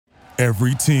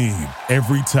Every team,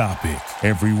 every topic,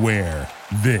 everywhere.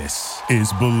 This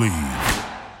is Believe.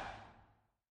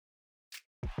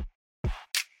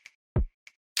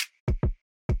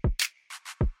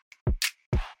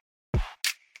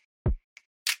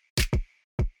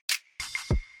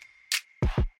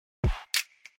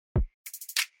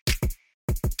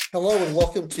 Hello and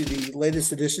welcome to the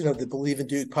latest edition of the Believe in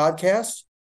Duke podcast.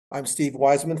 I'm Steve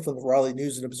Wiseman from the Raleigh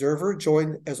News and Observer,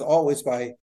 joined as always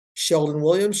by Sheldon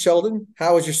Williams. Sheldon,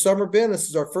 how has your summer been? This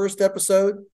is our first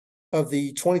episode of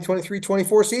the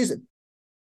 2023-24 season.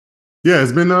 Yeah,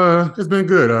 it's been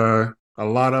good. A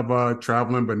lot of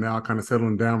traveling, but now kind of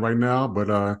settling down right now.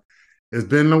 But it's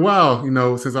been a while,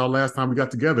 since our last time we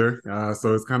got together.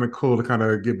 So it's kind of cool to kind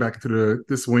of get back into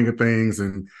the swing of things.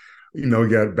 And you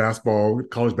got basketball,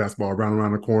 college basketball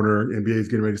around the corner. NBA is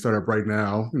getting ready to start up right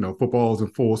now. Football's in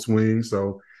full swing.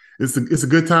 So it's a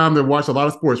good time to watch a lot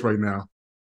of sports right now.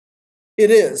 It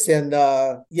is. And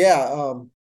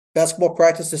basketball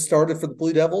practice has started for the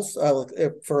Blue Devils.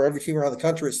 For every team around the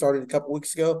country, it started a couple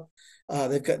weeks ago.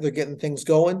 They're getting things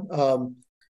going.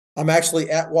 I'm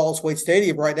actually at Wallace Wade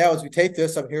Stadium right now as we tape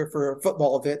this. I'm here for a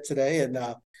football event today, and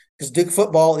because Duke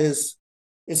football is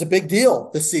a big deal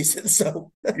this season.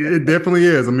 So it definitely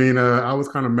is. I mean, I was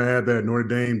kind of mad that Notre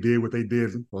Dame did what they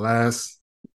did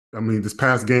this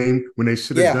past game when they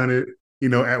should have done it,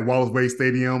 at Wallace Wade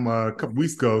Stadium a couple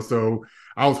weeks ago. So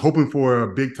I was hoping for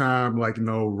a big time,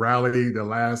 rally the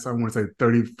last, I want to say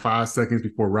 35 seconds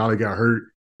before Riley got hurt.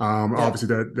 Obviously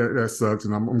that sucks.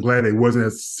 And I'm glad it wasn't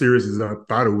as serious as I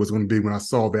thought it was going to be when I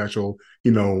saw the actual,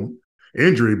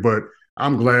 injury. But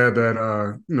I'm glad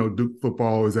that, Duke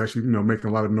football is actually, making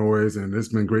a lot of noise. And it's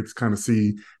been great to kind of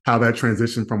see how that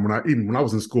transitioned from when I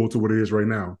was in school to what it is right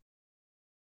now.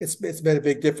 It's made a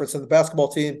big difference. And the basketball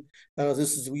team,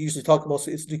 we usually talk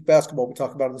mostly, it's Duke basketball we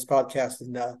talk about on this podcast.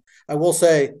 And I will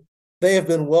say they have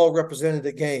been well represented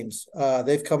at games.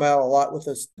 They've come out a lot with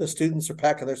the students are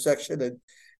packing their section,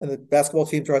 and the basketball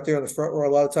team's right there in the front row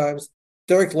a lot of times.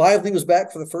 Derek Lively was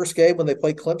back for the first game when they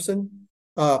played Clemson.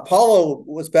 Paulo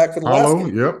was back for the last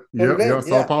game. Yep. I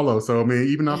saw Paulo. So, I mean,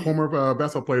 even our former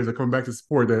basketball players are coming back to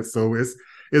support that. So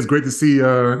it's great to see,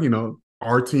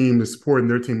 our team is supporting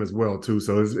their team as well, too.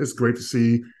 So it's great to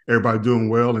see everybody doing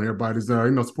well and everybody's,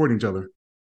 supporting each other.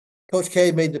 Coach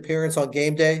K made an appearance on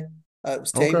game day. It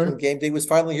was taped when game day was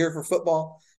finally here for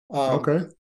football. Okay.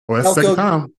 Well, that's the second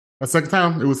time. That's the second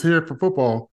time it was here for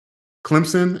football.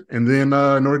 Clemson and then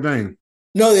Notre Dame.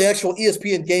 No, the actual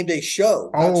ESPN game day show.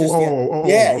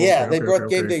 They brought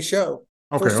game day show.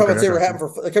 First time it's ever happened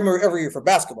they come every year for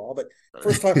basketball, but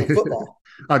first time for football.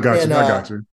 I got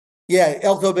you. Yeah,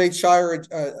 Elko made Shire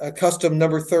a custom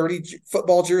number 30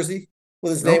 football jersey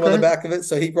with his name on the back of it.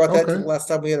 So he brought that to the last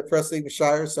time we had a press league with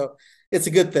Shire. So it's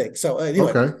a good thing. So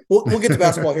anyway, we'll get to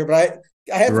basketball here, but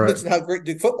I have to mention how great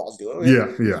Duke football is doing.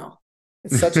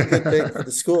 It's such a good thing for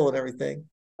the school and everything.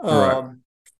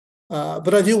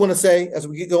 But I do want to say, as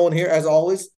we get going here, as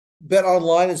always, Bet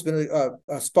Online has been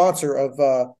a sponsor of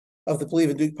the Believe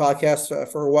in Duke podcast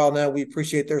for a while now. We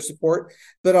appreciate their support.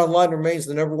 Bet Online remains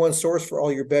the number one source for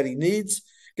all your betting needs.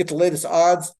 Get the latest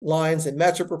odds, lines, and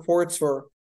matchup reports for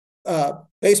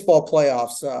baseball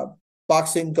playoffs,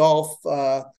 boxing, golf,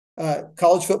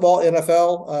 college football,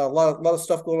 NFL. A lot of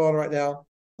stuff going on right now.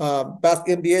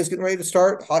 NBA is getting ready to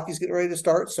start. Hockey's getting ready to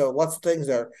start. So lots of things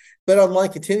there. Bet Online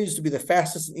continues to be the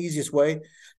fastest and easiest way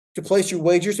to place your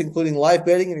wagers, including live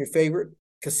betting and your favorite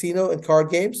casino and card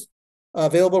games.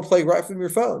 Available to play right from your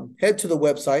phone. Head to the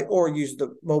website or use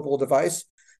the mobile device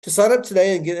to sign up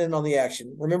today and get in on the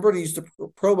action. Remember to use the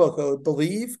promo code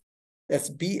BELIEVE, that's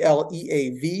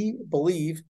BLEAV,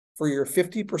 BELIEVE, for your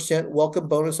 50% welcome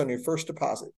bonus on your first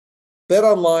deposit. Bet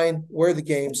Online, where the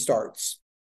game starts.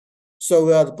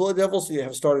 So the Blue Devils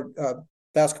have started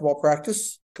basketball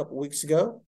practice a couple weeks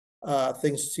ago.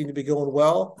 Things seem to be going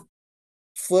well.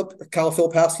 Kyle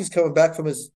Filipowski's coming back from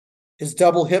his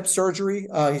double hip surgery.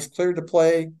 He's cleared to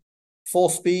play full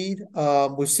speed.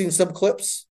 We've seen some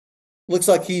clips. Looks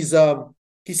like he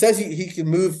says he can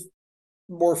move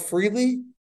more freely,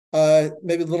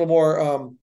 maybe a little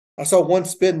more. I saw one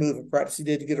spin move in practice he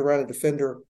did to get around a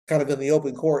defender kind of in the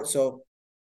open court. So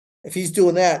if he's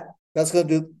doing that, that's going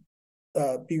to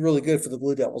be really good for the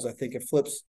Blue Devils. I think it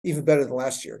flips even better than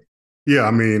last year. Yeah,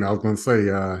 I mean, I was going to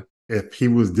say, if he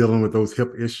was dealing with those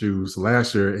hip issues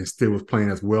last year and still was playing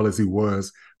as well as he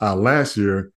was last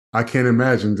year, I can't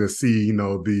imagine to see,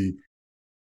 the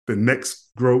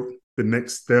next growth, the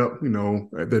next step,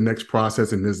 the next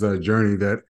process in his journey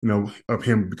that, of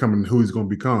him becoming who he's going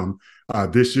to become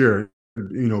this year,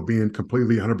 being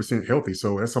completely 100% healthy.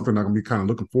 So that's something I'm going to be kind of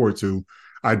looking forward to.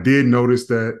 I did notice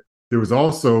that there was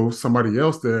also somebody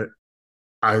else that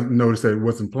I noticed that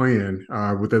wasn't playing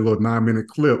with that little 9-minute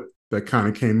clip that kind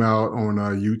of came out on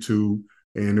YouTube,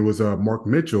 and it was Mark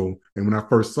Mitchell. And when I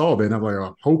first saw that, I'm like,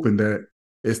 I'm hoping that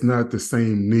it's not the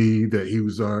same knee that he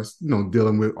was,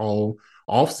 dealing with all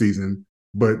off season.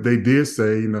 But they did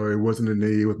say, it wasn't a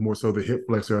knee; it was more so the hip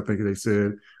flexor. I think they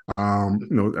said,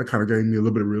 that kind of gave me a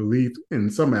little bit of relief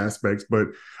in some aspects. But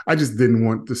I just didn't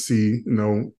want to see,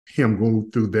 him go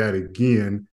through that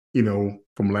again.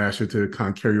 From last year to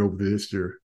kind of carry over this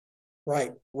year.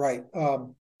 Right.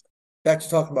 Back to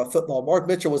talking about football. Mark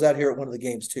Mitchell was out here at one of the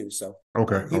games too. So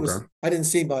okay. I didn't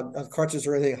see him on crutches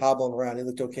or anything hobbling around. He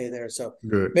looked okay there. So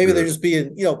good. They're just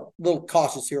being, a little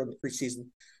cautious here in the preseason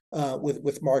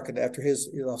with Mark and after his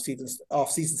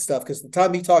off season stuff. Because the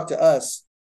time he talked to us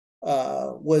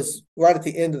was right at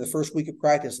the end of the first week of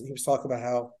practice, and he was talking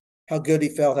about how good he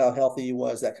felt, how healthy he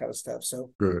was, that kind of stuff.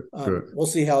 So good. We'll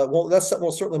see how it won't. That's something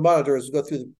we'll certainly monitor as we go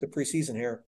through the preseason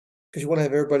here, because you want to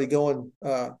have everybody going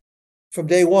from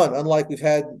day one. Unlike we've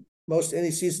had most any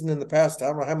season in the past, I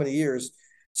don't know how many years.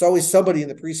 It's always somebody in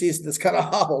the preseason that's kind of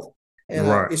hobbled,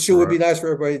 and it sure would be nice for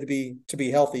everybody to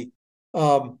be healthy.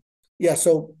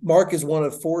 So Mark is one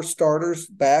of 4 starters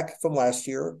back from last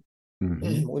year.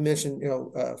 Mm-hmm. We mentioned,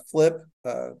 Flip,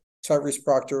 Tyrese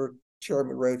Proctor,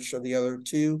 Jeremy Roach are the other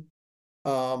 2.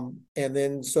 And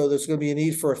then so there's going to be a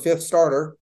need for a 5th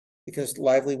starter because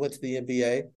Lively went to the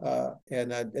NBA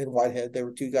and Whitehead. There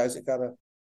were 2 guys that kind of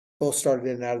both started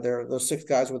in and out of there. Those 6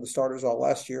 guys were the starters all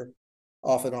last year,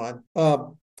 off and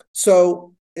on.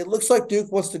 So it looks like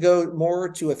Duke wants to go more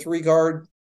to a 3-guard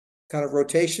kind of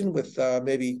rotation with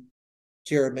maybe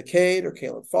Jared McCade or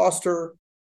Caleb Foster.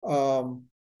 I'm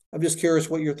just curious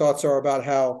what your thoughts are about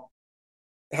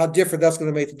how different that's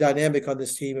going to make the dynamic on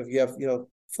this team if you have,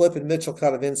 Flip and Mitchell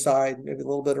kind of inside, maybe a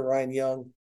little bit of Ryan Young,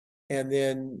 and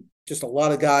then just a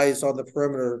lot of guys on the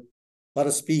perimeter, a lot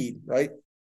of speed, right?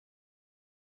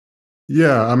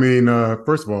 Yeah, I mean,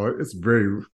 first of all,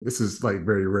 this is like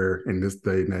very rare in this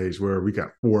day and age where we got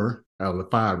 4 out of the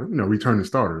 5, returning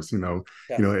starters.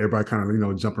 Everybody kind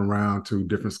of jumping around to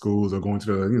different schools or going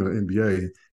to the NBA,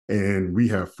 and we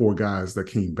have 4 guys that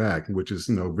came back, which is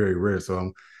very rare.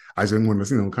 So I just want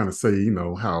to kind of say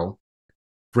how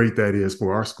great that is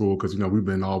for our school because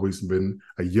we've always been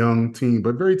a young team,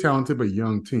 but very talented, but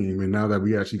young team. And now that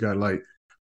we actually got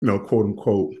quote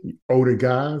unquote older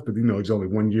guys, but it's only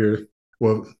 1 year.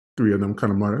 Well, 3 of them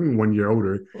kind of 1 year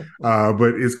older,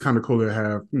 but it's kind of cool to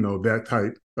have that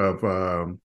type of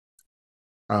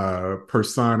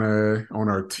persona on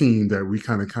our team that we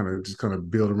kind of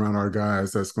build around our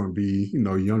guys. That's going to be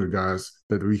younger guys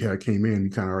that we had came in. You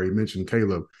kind of already mentioned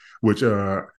Caleb, which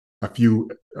a few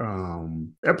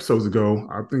episodes ago,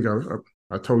 I think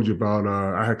I told you about.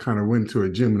 I had kind of went to a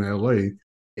gym in LA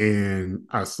and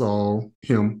I saw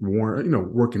him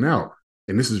working out.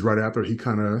 And this is right after he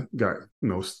kind of got,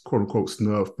 quote unquote,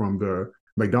 snubbed from the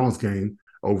McDonald's game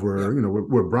over,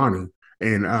 with Bronny.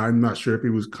 And I'm not sure if he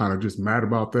was kind of just mad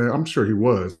about that. I'm sure he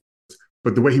was.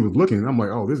 But the way he was looking, I'm like,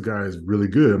 oh, this guy is really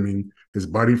good. I mean, his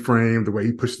body frame, the way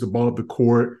he pushes the ball up the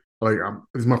court,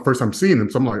 it's my first time seeing him.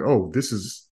 So I'm like, oh,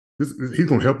 he's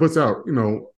going to help us out,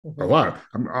 a lot.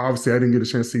 Obviously, I didn't get a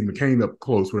chance to see McCain up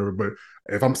close, whatever. But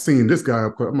if I'm seeing this guy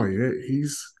up close, I'm like, yeah,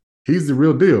 he's the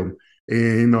real deal.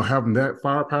 And, having that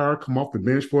firepower come off the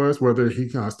bench for us, whether he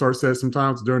kind of starts that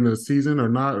sometimes during the season or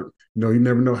not, you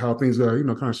never know how things kind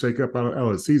of shake up out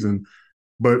of the season.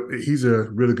 But he's a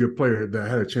really good player that I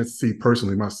had a chance to see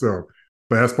personally myself.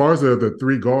 But as far as the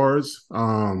 3 guards,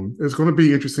 it's going to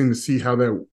be interesting to see how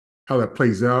that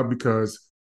plays out because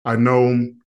I know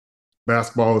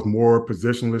basketball is more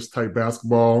positionless type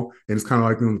basketball, and it's kind of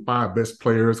like the 5 best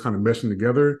players kind of meshing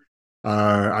together.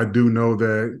 I do know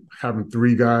that having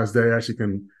 3 guys that actually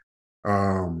can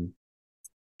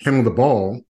handle the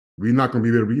ball, we're not going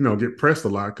to be able to, get pressed a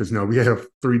lot because, we have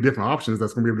 3 different options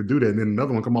that's going to be able to do that. And then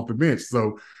another one come off the bench.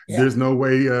 So there's no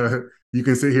way you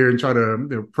can sit here and try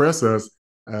to press us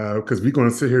because we're going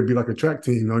to sit here and be like a track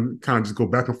team, kind of just go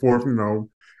back and forth,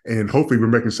 and hopefully we're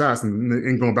making shots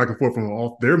and going back and forth from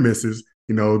off their misses,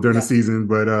 during the season.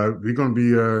 But we're going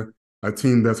to be a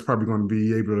team that's probably going to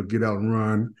be able to get out and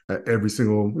run at every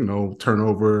single,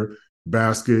 turnover,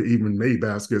 basket, even made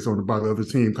baskets on the other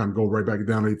team, kind of go right back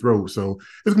down their throat. So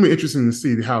it's going to be interesting to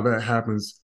see how that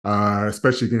happens,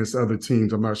 especially against other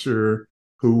teams. I'm not sure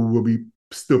who will be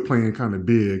still playing kind of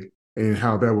big and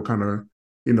how that will kind of,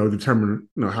 determine,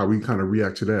 how we kind of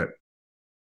react to that.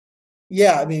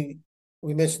 Yeah, I mean,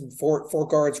 we mentioned four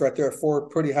guards right there, 4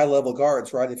 pretty high-level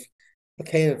guards, right? If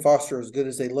McCain and Foster are as good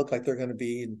as they look like they're going to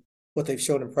be and what they've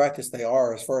shown in practice they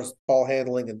are as far as ball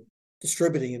handling and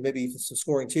distributing and maybe even some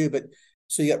scoring too. But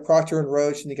so you got Proctor and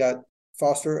Roach, and you got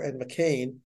Foster and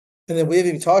McCain. And then we haven't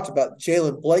even talked about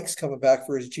Jalen Blake's coming back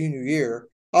for his junior year.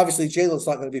 Obviously, Jalen's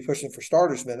not going to be pushing for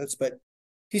starters minutes, but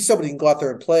he's somebody who can go out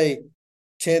there and play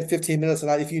 10, 15 minutes a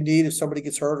night if you need, if somebody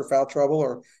gets hurt or foul trouble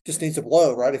or just needs a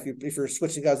blow, right? If you're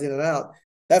switching guys in and out,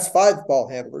 that's 5 ball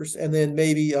handlers. And then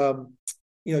maybe,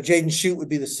 Jaden Shute would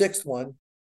be the 6th one,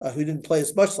 who didn't play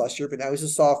as much last year, but now he's a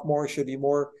sophomore. He should be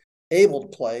more able to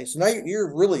play. So now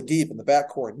you're really deep in the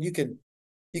backcourt, and you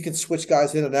can switch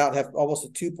guys in and out and have almost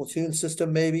a 2 platoon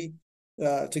system maybe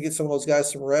to get some of those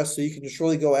guys some rest. So you can just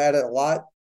really go at it a lot.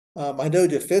 I know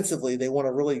defensively they want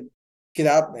to really get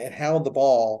out and hound the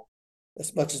ball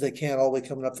as much as they can all the way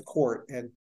coming up the court. And,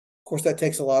 of course, that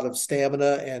takes a lot of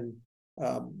stamina and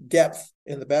depth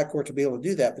in the backcourt to be able to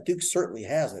do that. But Duke certainly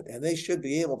has it, and they should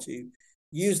be able to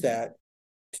use that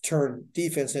to turn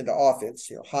defense into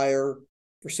offense, higher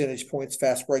percentage points,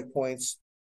 fast break points,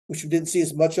 which we didn't see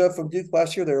as much of from Duke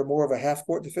last year. They were more of a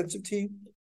half-court defensive team.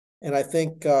 And I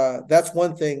think that's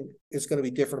one thing that's going to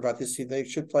be different about this team. They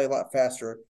should play a lot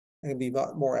faster and be a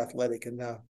lot more athletic. And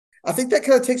I think that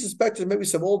kind of takes us back to maybe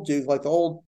some old Duke, like the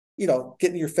old,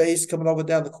 getting in your face, coming over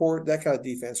down the court, that kind of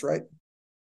defense, right?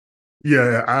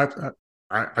 Yeah,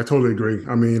 I totally agree.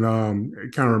 I mean,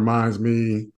 it kind of reminds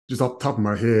me, just off the top of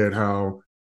my head, how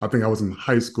I think I was in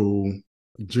high school,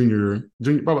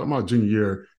 about my junior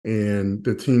year, and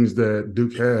the teams that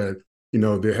Duke had,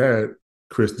 they had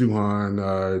Chris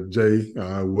Duhon, Jay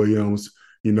Williams,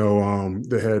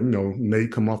 they had,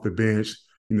 Nate come off the bench.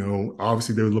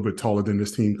 Obviously they were a little bit taller than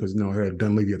this team because, had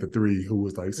Dunleavy at the 3, who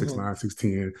was like 6'9",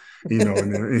 6'10", and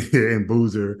then and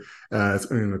Boozer,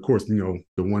 and of course, the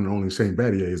one and only Shane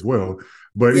Battier as well.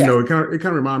 But, it kind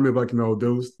of reminded me of like,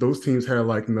 those teams had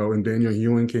like, and Daniel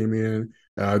Ewing came in,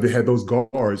 they had those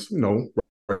guards,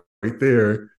 right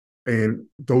there. And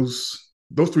those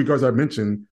 3 guards I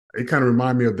mentioned, it kind of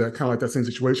remind me of that, kind of like that same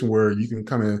situation where you can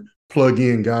kind of plug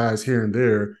in guys here and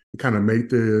there and kind of make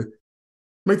the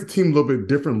team a little bit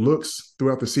different looks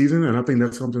throughout the season. And I think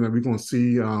that's something that we're going to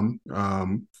see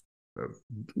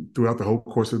throughout the whole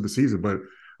course of the season. But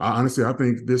honestly, I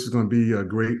think this is going to be a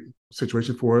great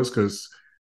situation for us because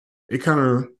it kind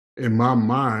of, in my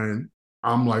mind,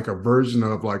 I'm like a version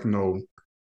of like,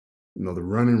 the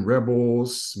Running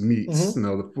Rebels meets,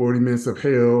 the 40 Minutes of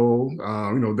Hell,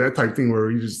 that type thing where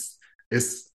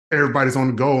it's everybody's on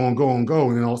the go, and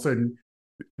then all of a sudden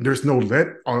there's no let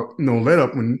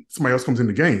up when somebody else comes in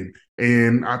the game.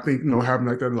 And I think, having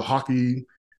like that little hockey,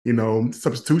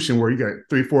 substitution where you got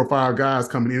 3, 4, 5 guys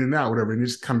coming in and out, whatever, and you're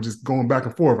just kind of just going back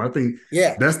and forth. I think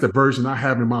that's the version I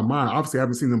have in my mind. Obviously, I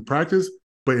haven't seen them practice,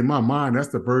 but in my mind, that's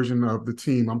the version of the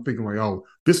team I'm thinking like, oh,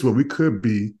 this is what we could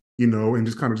be, and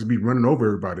just kind of just be running over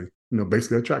everybody,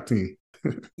 basically a track team.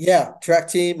 Yeah, track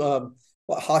team,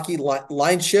 hockey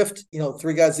line shift,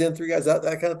 3 guys in, 3 guys out,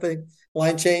 that kind of thing.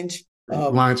 Line change.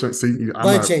 Line change. See,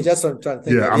 change. That's what I'm trying to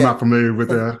think. Yeah, I'm not familiar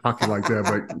with hockey like that,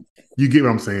 but you get what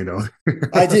I'm saying, though.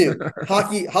 I do.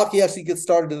 Hockey actually gets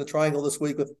started in the Triangle this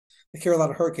week with the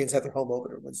Carolina Hurricanes have their home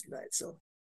opener Wednesday night. So,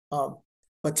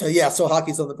 so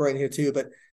hockey's on the brain here too. But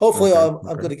hopefully, I'm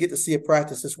going to get to see a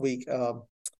practice this week,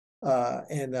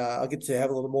 and I'll get to have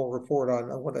a little more report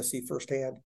on what I see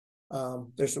firsthand.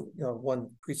 There's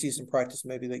one preseason practice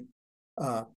maybe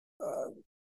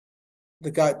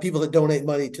people that donate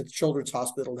money to the Children's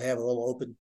Hospital to have a little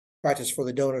open practice for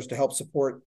the donors to help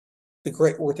support the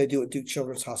great work they do at Duke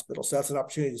Children's Hospital. So that's an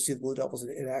opportunity to see the Blue Devils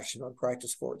in action on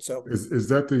practice court. So is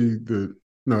that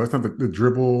no, that's not the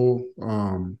dribble.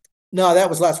 No, that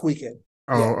was last weekend.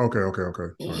 Oh, yeah. Okay.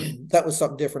 Right. That was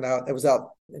something different out. It was out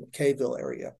in Kayville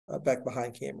area, back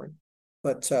behind Cameron.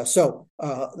 But the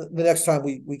next time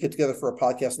we get together for a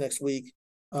podcast next week,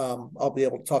 I'll be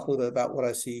able to talk a little bit about what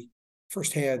I see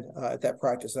firsthand at that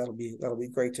practice. That'll be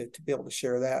great to be able to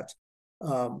share that.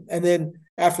 And then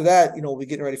after that, we'll be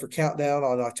getting ready for Countdown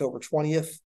on October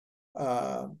 20th.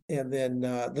 And then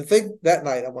the thing that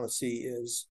night I want to see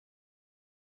is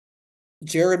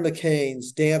Jared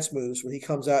McCain's dance moves when he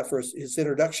comes out for his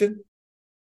introduction.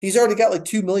 He's already got like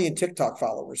 2 million TikTok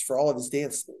followers for all of his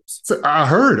dance moves. So I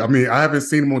heard. I mean, I haven't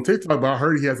seen him on TikTok, but I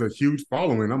heard he has a huge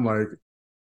following. I'm like,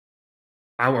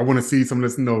 I want to see some of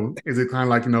this. Is it kind of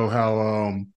like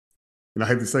how I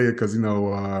hate to say it because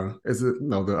is it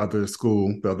the other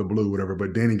school, the other Blue, whatever.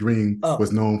 But Danny Green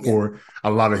was known for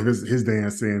a lot of his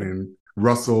dancing and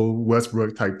Russell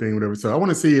Westbrook type thing, whatever. So I want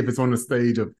to see if it's on the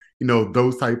stage of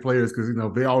those type players because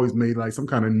they always made like some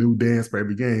kind of new dance for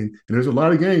every game, and there's a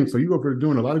lot of games, so you go for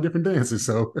doing a lot of different dances.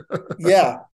 So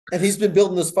yeah, and he's been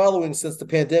building this following since the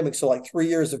pandemic, so like 3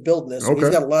 years of building this. So he's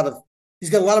got a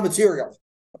lot of material.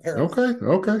 apparently.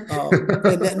 Okay.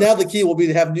 And now the key will be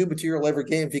to have new material every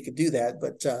game if he could do that.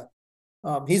 But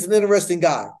he's an interesting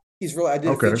guy. I did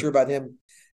a Okay. feature about him.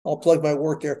 I'll plug my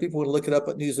work there. If people want to look it up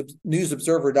at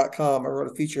newsobserver.com. I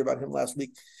wrote a feature about him last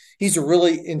week. He's a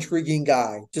really intriguing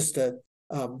guy, just a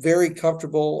very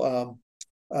comfortable,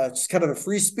 just kind of a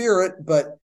free spirit.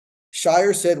 But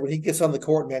Shire said when he gets on the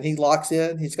court, man, he locks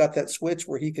in. He's got that switch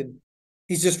where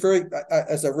he's just very,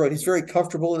 as I wrote, he's very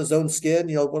comfortable in his own skin.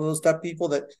 You know, one of those type of people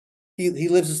that he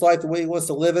lives his life the way he wants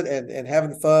to live it and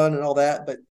having fun and all that.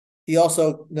 But he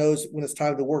also knows when it's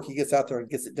time to work, he gets out there and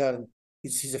gets it done. And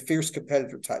he's a fierce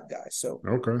competitor type guy. So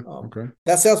okay.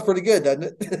 That sounds pretty good, doesn't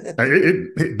it?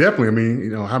 It definitely. I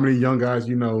mean, how many young guys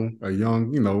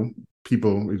young,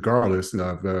 people, regardless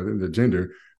of the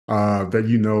gender, that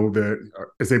that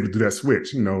is able to do that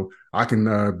switch. I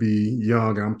can be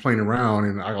young and I'm playing around,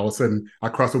 and all of a sudden I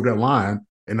cross over that line,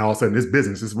 and all of a sudden this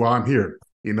business is why I'm here.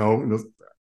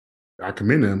 I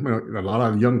commend them. A lot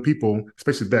of young people,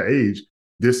 especially at that age,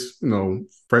 this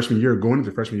freshman year, going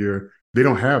into freshman year, they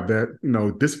don't have that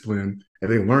discipline, and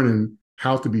they're learning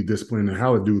how to be disciplined and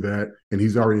how to do that, and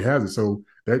he's already has it. So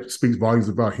that speaks volumes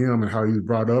about him and how he's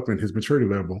brought up and his maturity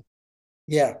level.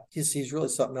 Yeah, he's really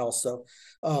something else. So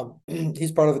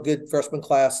he's part of a good freshman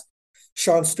class.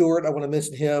 Sean Stewart, I want to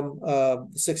mention him, the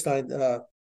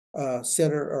 6'9"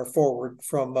 center or forward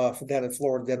from down in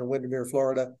Florida, down in Windermere,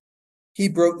 Florida. He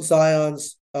broke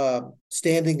Zion's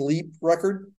standing leap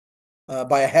record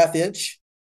by a half inch.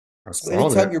 So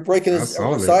anytime you're breaking his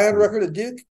Zion record at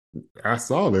Duke. I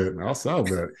saw that.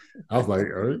 I was like,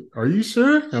 are you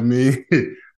sure? I mean,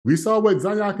 we saw what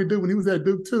Zion could do when he was at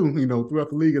Duke too, throughout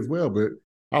the league as well. But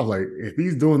I was like, if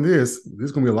he's doing this,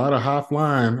 there's going to be a lot of high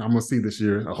flying I'm going to see this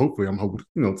year. Hopefully, I'm hoping,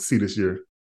 to see this year.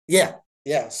 Yeah.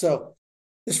 So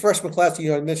this freshman class,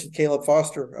 I mentioned Caleb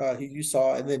Foster, who you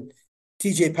saw, and then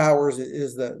TJ Powers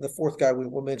is the fourth guy we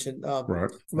will mention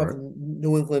from up in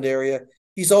New England area.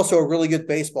 He's also a really good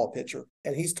baseball pitcher,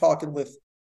 and he's talking with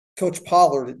Coach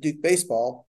Pollard at Duke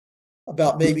baseball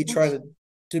about maybe trying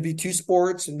to be two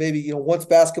sports, and maybe once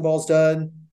basketball's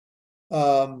done,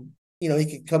 he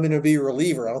could come in and be a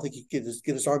reliever. I don't think he could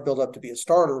get his arm built up to be a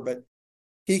starter, but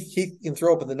he can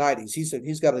throw up in the 90s.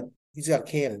 He's got a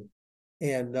cannon,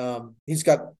 and he's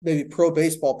got maybe pro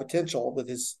baseball potential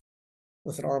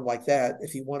with an arm like that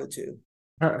if he wanted to.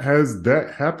 Has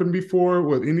that happened before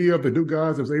with any of the Duke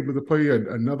guys that was able to play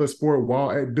another sport while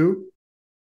at Duke?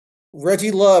 Reggie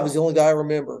Love is the only guy I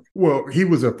remember. Well, he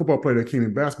was a football player that came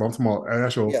in basketball. I'm talking about an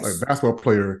actual basketball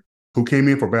player who came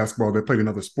in for basketball that played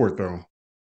another sport, though.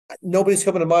 Nobody's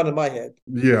coming to mind in my head.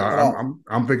 Yeah,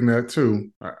 I'm thinking that too.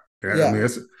 I mean,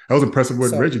 that was impressive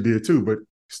what Reggie did too, but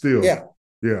still,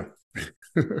 yeah.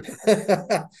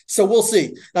 So we'll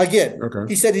see. Again,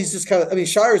 he said he's just kind of. I mean,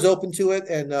 Shire's open to it,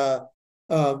 and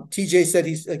TJ said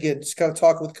he's just kind of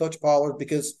talking with Coach Pollard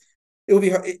because it would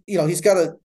be, he's got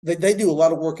to. They do a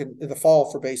lot of work in the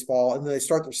fall for baseball, and then they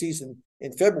start their season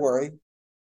in February.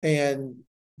 And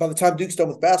by the time Duke's done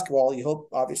with basketball, you hope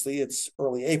obviously it's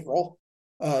early April.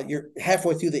 You're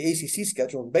halfway through the ACC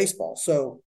schedule in baseball.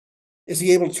 So is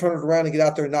he able to turn it around and get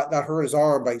out there and not hurt his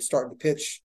arm by starting to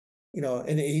pitch?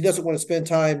 And he doesn't want to spend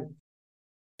time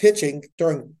pitching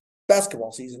during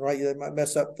basketball season, right? You might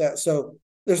mess up that. So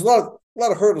there's a lot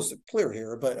of hurdles to clear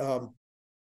here, but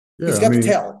he's got the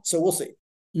talent. So we'll see.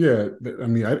 Yeah, I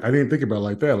mean, I didn't think about it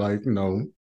like that. Like,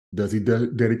 does he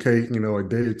dedicate, a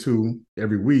day or two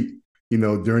every week,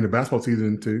 during the basketball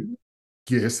season to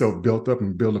get himself built up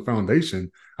and build a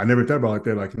foundation? I never thought about it like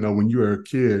that. Like, when you're a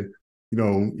kid,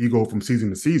 you go from season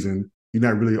to season, you're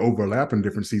not really overlapping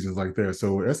different seasons like that.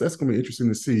 So that's going to be interesting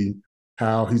to see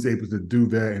how he's able to do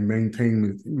that and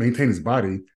maintain his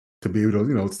body to be able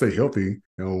to, stay healthy,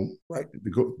 right.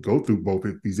 To go through both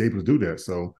if he's able to do that.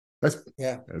 So that's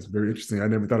very interesting. I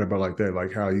never thought about it like that,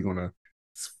 like how you're going to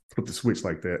flip the switch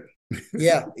like that.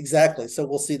 Yeah, exactly. So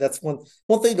we'll see. That's one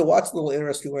thing to watch, a little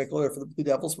interesting wrinkle there for the Blue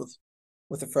Devils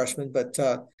with the freshmen. But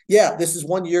this is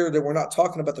one year that we're not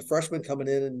talking about the freshmen coming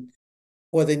in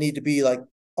and they need to be like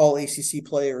all ACC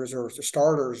players or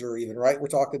starters or even, right? We're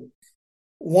talking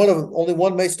only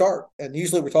one may start. And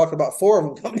usually we're talking about four of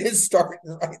them coming in starting,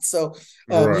 right? So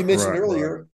you mentioned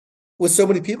earlier, with so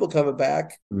many people coming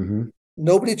back,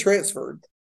 nobody transferred.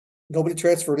 Nobody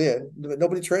transferred in, but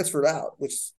nobody transferred out,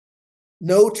 which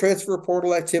no transfer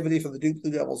portal activity for the Duke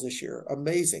Blue Devils this year.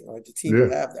 Amazing, right? The team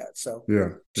would have that. So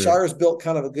Shire's built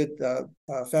kind of a good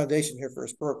foundation here for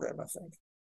his program, I think.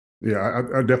 Yeah,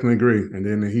 I definitely agree. And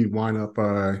then he wind up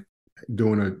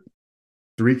doing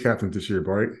 3 captains this year,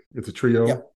 right? It's a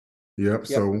trio. Yep.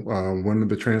 So one of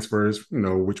the transfers,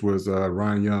 which was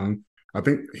Ryan Young. I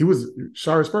think he was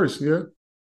Shire's first. Yeah.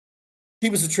 He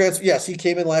was a transfer. Yes, he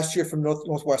came in last year from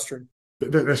Northwestern.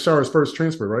 That's Shara's first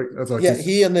transfer, right? That's like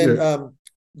he and then yeah.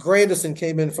 Grandison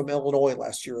came in from Illinois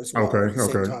last year as well at the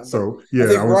same time. But So I yeah,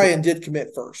 think Ryan did commit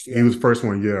first. He was first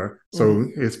one, yeah. So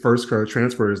Mm-hmm. his first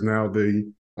transfer is now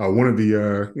the one of the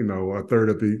a third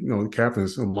of the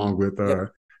captains, along with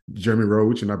Yep. Jeremy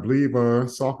Roach and I believe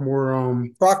sophomore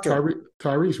Proctor.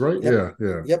 Tyrese, right? Yep.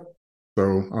 Yeah. Yep.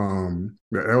 So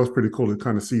that was pretty cool to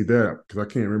kind of see that, because I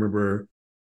can't remember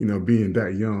being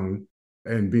that young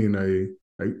and being a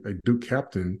Duke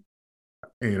captain.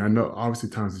 And I know obviously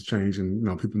times have changed, and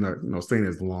people not staying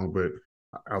as long, but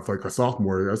I was like a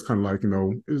sophomore. That's kind of like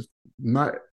it's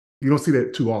not, you don't see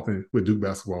that too often with Duke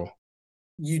basketball.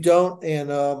 You don't,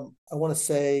 and I want to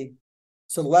say,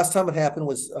 so the last time it happened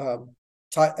was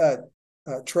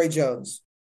Trey Jones.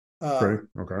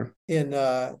 Okay. In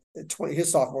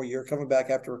his sophomore year, coming back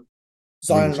after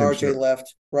Zion and RJ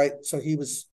left, right? So he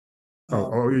was. Yeah.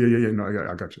 No,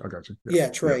 I got you.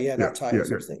 Trey. Not Ty.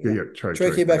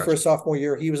 Trey came back for his sophomore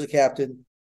year. He was a captain.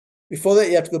 Before that,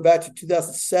 you have to go back to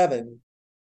 2007.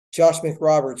 Josh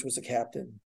McRoberts was a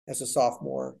captain as a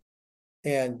sophomore,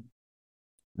 and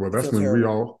that's when we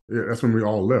all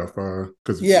left,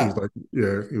 because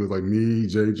it was like me,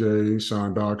 JJ,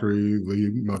 Sean Dockery, Lee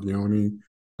Maldioni.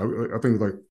 I think it was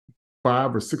like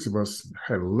 5 or 6 of us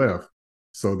had left,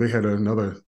 so they had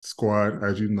another squad,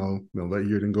 as that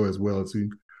year didn't go as well as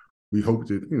we hoped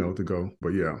it to go, but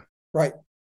yeah. Right.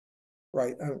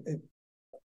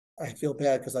 I feel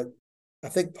bad because I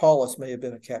think Paulus may have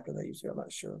been a captain that year. I'm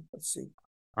not sure. Let's see.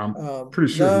 I'm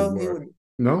pretty sure he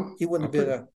was. He wouldn't have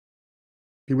been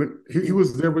he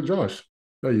was there with Josh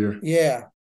that year. Yeah.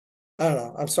 I don't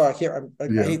know. I'm sorry. I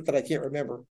hate that I can't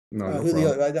remember no who the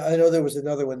other. I know there was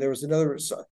another one. There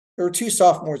were 2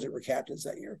 sophomores that were captains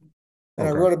that year, and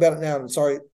I wrote about it now. I'm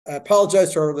sorry. I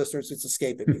apologize to our listeners. It's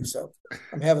escaping me, so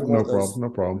I'm having one of those no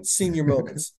problem senior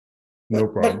moments. No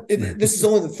problem. But this is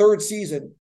only the 3rd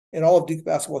season in all of Duke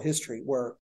basketball history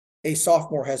where a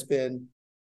sophomore has been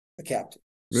a captain.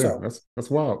 Yeah, so that's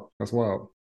wild. That's wild.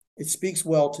 It speaks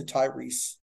well to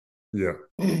Tyrese. Yeah.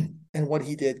 And what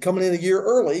he did, coming in a year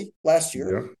early last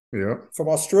year. Yeah. From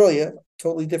Australia,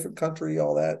 totally different country,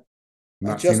 all that.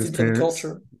 Not adjusting to the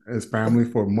culture. His family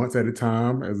for months at a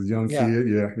time as a young kid.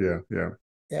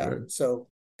 Yeah. So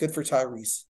good for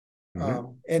Tyrese.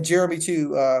 Mm-hmm. And Jeremy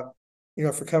too,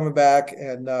 for coming back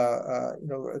and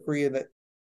agreeing that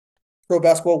pro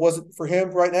basketball wasn't for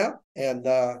him right now. And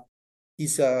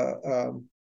he's got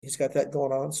that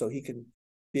going on, so he can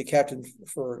be a captain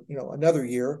for another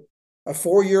year. A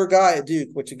 4-year guy at Duke,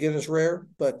 which again is rare,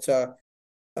 but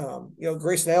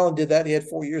Grayson Allen did that. He had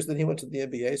 4 years, then he went to the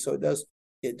NBA. So it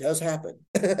does happen.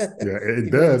 Yeah,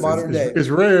 it does. Modern day, it's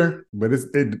rare, but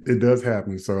it does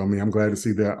happen. So I mean, I'm glad to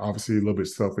see that. Obviously, a little bit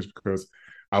selfish because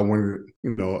I wanted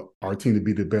our team to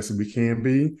be the best that we can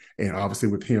be, and obviously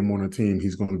with him on the team,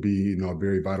 he's going to be a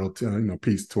very vital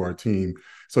piece to our team.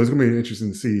 So it's going to be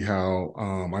interesting to see how.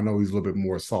 I know he's a little bit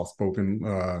more soft spoken.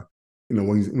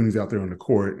 When he's out there on the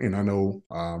court, and I know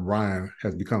Ryan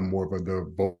has become more of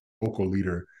the vocal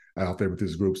leader out there with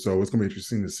this group. So it's going to be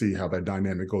interesting to see how that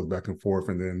dynamic goes back and forth,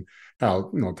 and then how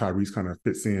Tyrese kind of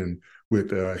fits in with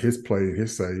his play and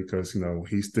his say, because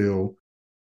he's still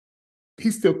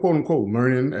quote unquote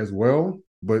learning as well,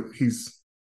 but he's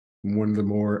one of the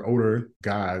more older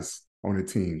guys on the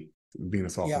team, being a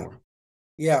sophomore.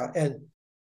 Yeah, and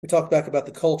we talked back about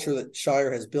the culture that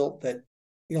Shire has built. That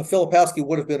Filipowski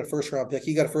would have been a first-round pick.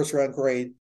 He got a first-round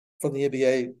grade from the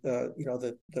NBA,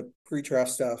 the pre-draft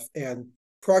stuff. And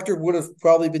Proctor would have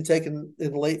probably been taken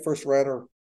in the late first round or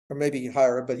maybe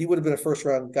higher, but he would have been a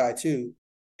first-round guy too,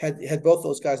 had both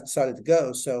those guys decided to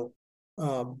go. So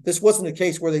this wasn't a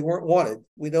case where they weren't wanted.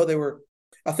 We know they were.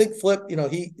 I think Flip, he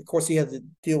had to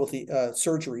deal with the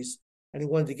surgeries, and he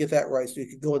wanted to get that right so he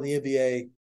could go in the NBA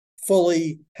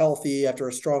fully healthy after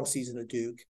a strong season at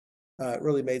Duke. It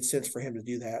really made sense for him to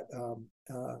do that,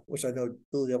 which I know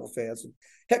Blue Devil fans and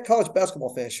heck, college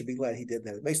basketball fans should be glad he did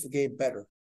that. It makes the game better,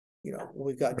 when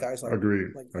we've got guys like Agreed.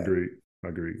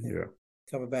 Yeah,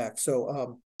 coming back.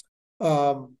 So, we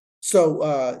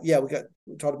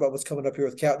talked about what's coming up here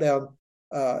with Countdown,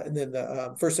 and then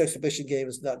the first exhibition game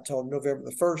is not until November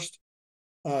the 1st.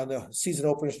 The season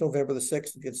opener is November the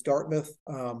 6th against Dartmouth.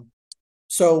 The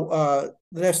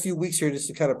next few weeks here, just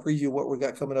to kind of preview what we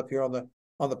got coming up here on the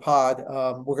pod.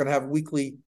 We're going to have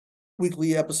weekly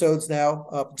episodes now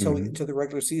up until we get into the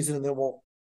regular season, and then we'll,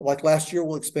 like last year,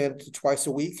 we'll expand it to twice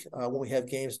a week when we have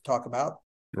games to talk about.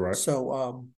 Right.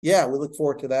 So we look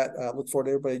forward to that. Look forward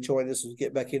to everybody joining us as we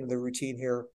get back into the routine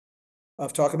here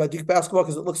of talking about Duke basketball,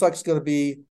 because it looks like it's going to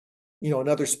be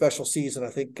another special season.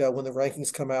 I think when the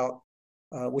rankings come out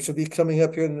which will be coming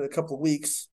up here in a couple of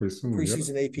weeks. Soon,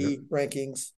 preseason AP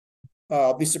rankings.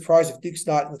 I'll be surprised if Duke's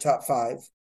not in the top 5.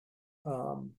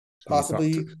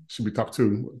 Possibly should be top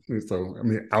 2. So I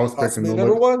mean, I was expecting no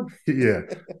number 1. Yeah,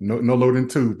 no loading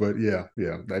 2, but yeah,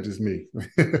 that's just me.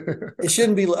 It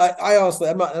shouldn't be. I honestly,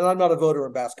 I'm not a voter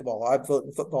in basketball. I vote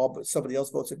in football, but somebody else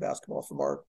votes in basketball from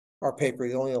our paper.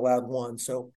 They only allowed 1.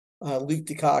 So Luke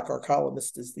DeCock, our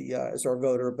columnist, is our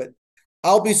voter. But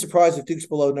I'll be surprised if Duke's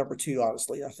below number 2.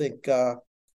 Honestly, I think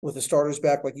with the starters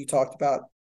back, like you talked about,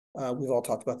 we've all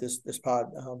talked about this pod.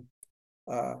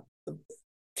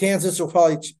 Kansas will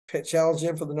probably challenge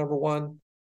him for the number 1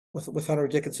 with Hunter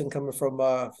Dickinson coming from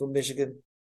Michigan.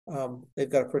 They've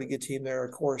got a pretty good team there,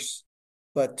 of course.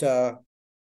 But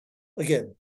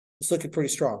again, it's looking pretty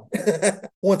strong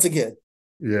once again.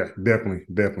 Yeah,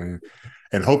 definitely.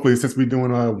 And hopefully, since we're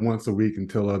doing once a week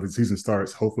until the season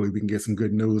starts, hopefully we can get some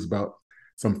good news about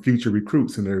some future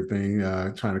recruits and everything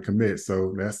trying to commit.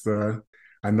 So that's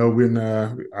I know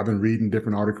I've been reading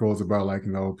different articles about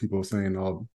people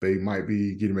saying they might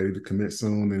be getting ready to commit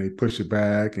soon and they push it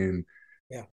back and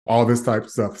all this type of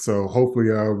stuff. So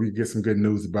hopefully we get some good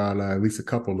news about at least a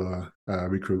couple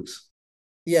of recruits.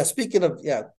 Yeah, speaking of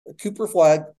Cooper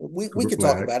Flagg, we could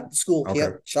talk about it. The school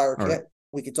can't, Shire can't. Right.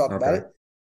 We could talk about it.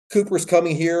 Cooper's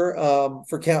coming here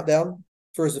for Countdown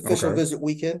for his official visit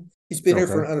weekend. He's been here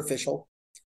for an unofficial.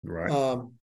 Right.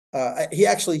 He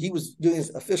was doing his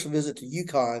official visit to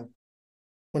UConn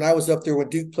when I was up there when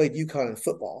Duke played UConn in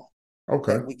football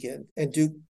that weekend. And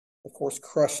Duke, of course,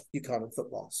 crushed UConn in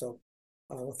football. So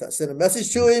I don't know if that sent a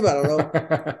message to him. I don't know if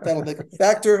that'll make a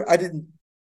factor. I didn't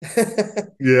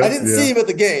see him at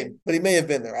the game, but he may have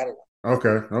been there. I don't know.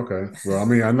 Okay. Well, I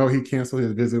mean, I know he canceled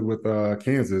his visit with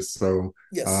Kansas. So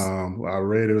yes. I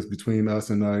read it was between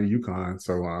us and UConn.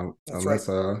 So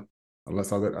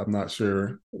unless I'm not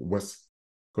sure what's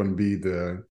going to be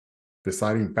the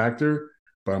deciding factor,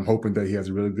 but I'm hoping that he has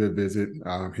a really good visit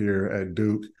here at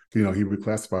Duke. He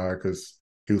reclassified because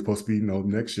he was supposed to be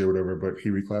next year or whatever, but he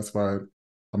reclassified.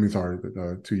 2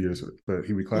 years, but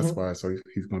he reclassified, so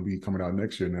he's going to be coming out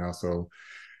next year now. So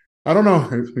I don't know.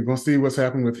 We're going to see what's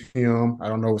happening with him. I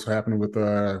don't know what's happening with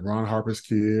Ron Harper's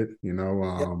kid.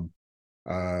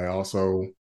 Also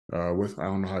with I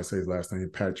don't know how to say his last name,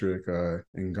 Patrick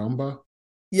Ngamba.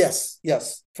 Yes,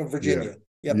 from Virginia.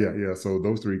 Yeah. So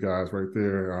those 3 guys right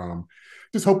there.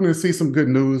 Just hoping to see some good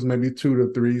news, maybe 2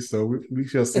 to 3. So we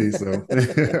shall see. So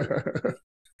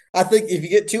I think if you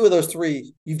get 2 of those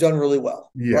 3, you've done really well.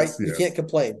 Yes, right? Yes. You can't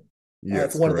complain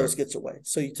if one of those gets away.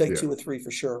 So you take 2 or 3 for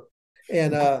sure.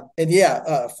 And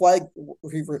Flagg,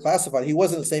 he reclassified. He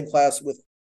wasn't in the same class with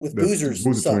Boozer's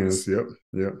sons. Twins.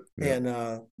 Yep. And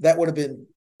that would have been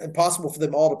impossible for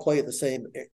them all to play at the same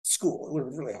school. It would have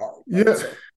been really hard. Right? Yeah. So.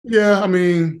 Yeah. I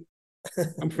mean,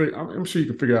 I'm sure you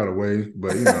can figure out a way,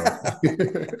 but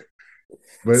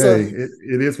But hey,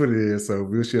 it is what it is. So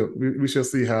we shall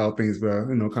see how things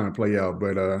kind of play out.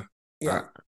 But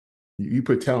you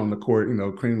put talent on the court,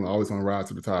 Cream will always on the rise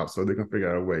to the top, so they're gonna figure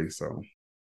out a way. So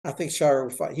I think Shire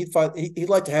would fight. He'd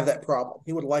like to have that problem.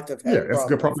 He would like to have had that's a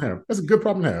good problem to have. That's a good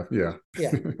problem to have. Yeah.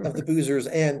 Of the Boozers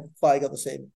and Flagg on the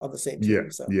same team.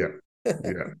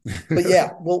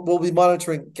 But we'll be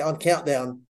monitoring on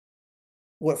Countdown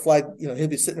what Flagg, he'll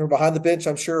be sitting there behind the bench.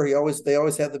 I'm sure they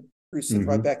always have the precinct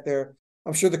right back there.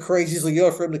 I'm sure the crazies will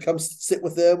yell for him to come sit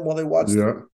with them while they watch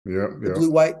the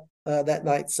blue-white that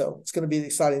night. So it's going to be an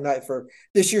exciting night for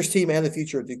this year's team and the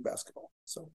future of Duke basketball.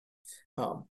 So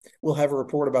we'll have a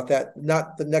report about that.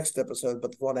 Not the next episode,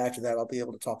 but the one after that. I'll be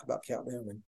able to talk about Countdown,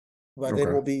 and by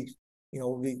then we'll be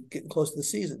getting close to the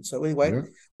season. So anyway,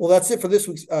 well, that's it for this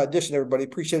week's edition. Everybody,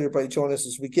 appreciate everybody joining us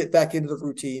as we get back into the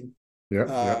routine.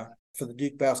 For the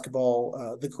Duke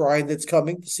basketball, the grind that's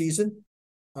coming, the season.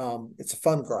 It's a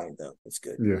fun grind, though. It's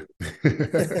good. Yeah.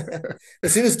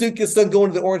 As soon as Duke gets done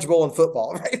going to the Orange Bowl in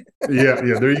football, right? Yeah.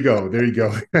 There you go. There you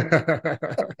go.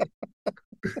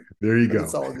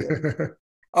 It's all good.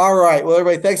 All right. Well,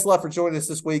 everybody, thanks a lot for joining us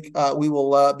this week. We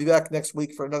will be back next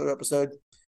week for another episode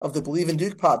of the Believe in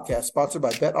Duke podcast, sponsored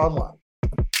by Bet Online.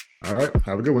 All right.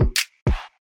 Have a good one.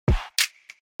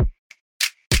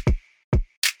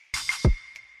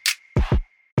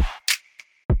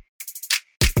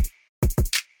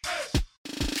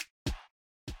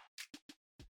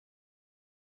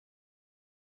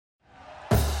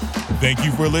 Thank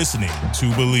you for listening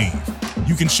to Believe.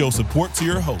 You can show support to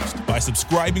your host by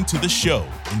subscribing to the show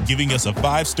and giving us a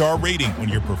 5-star rating on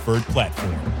your preferred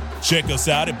platform. Check us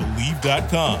out at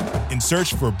Believe.com and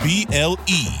search for BLEAV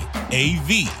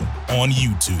on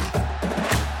YouTube.